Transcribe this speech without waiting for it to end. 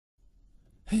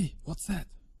Hey, what's that?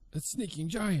 It's sneaking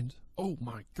giant. Oh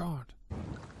my god.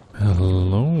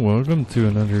 Hello, welcome to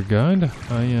another guide.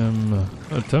 I am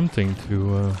attempting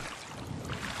to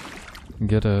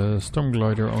get a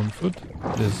stormglider on foot.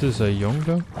 This is a young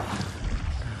though.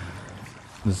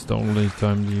 This is the only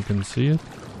time you can see it.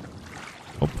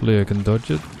 Hopefully I can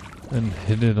dodge it and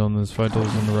hit it on his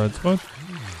vitals in the right spot.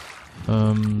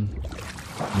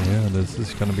 Yeah, this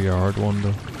is gonna be a hard one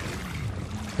though.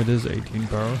 It is 18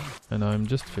 power and I'm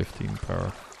just 15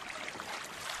 power.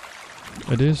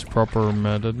 It is proper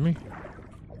mad at me.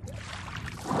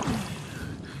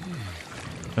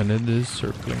 And it is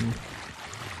circling.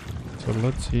 So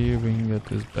let's see if we can get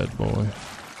this bad boy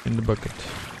in the bucket.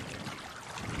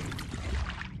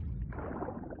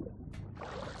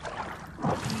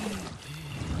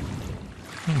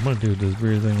 Oh my dude is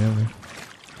breathing heavy.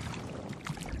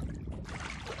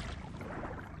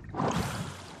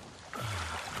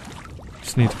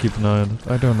 Just need to keep an eye on it.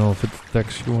 I don't know if it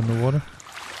attacks you underwater.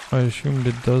 I assumed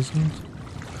it doesn't.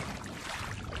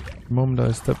 The moment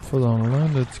I step foot on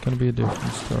land, it's gonna be a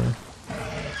different story.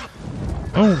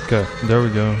 Okay, there we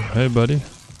go. Hey buddy.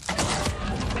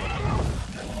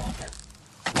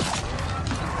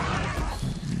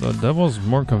 That was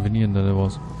more convenient than it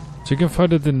was. So you can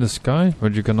fight it in the sky,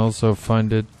 but you can also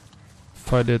fight it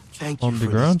on the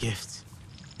ground,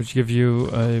 which gives you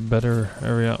a better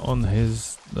area on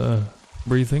his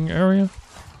breathing area.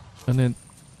 And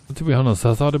to be honest,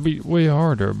 I thought it'd be way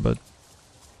harder, but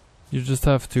you just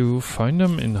have to find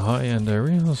them in high-end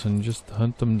areas and just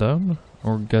hunt them down,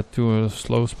 or get to a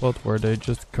slow spot where they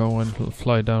just go and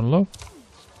fly down low,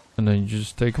 and then you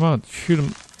just take them out, shoot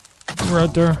them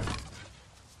right there.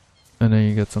 And then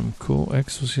you get some cool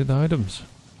exosuit items.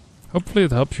 Hopefully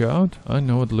it helps you out. I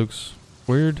know it looks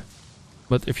weird,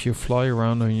 but if you fly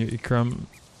around on your Ikram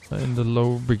in the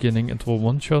low beginning, it will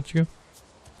one-shot you.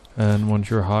 And once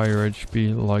you're higher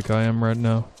HP, like I am right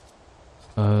now,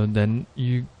 then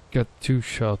you get 2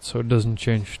 shots, so it doesn't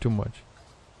change too much.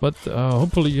 But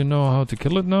hopefully you know how to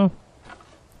kill it now.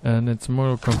 And it's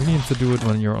more convenient to do it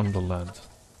when you're on the land.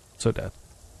 So that.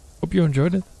 Hope you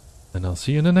enjoyed it. And I'll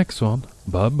see you in the next one.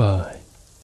 Bye bye.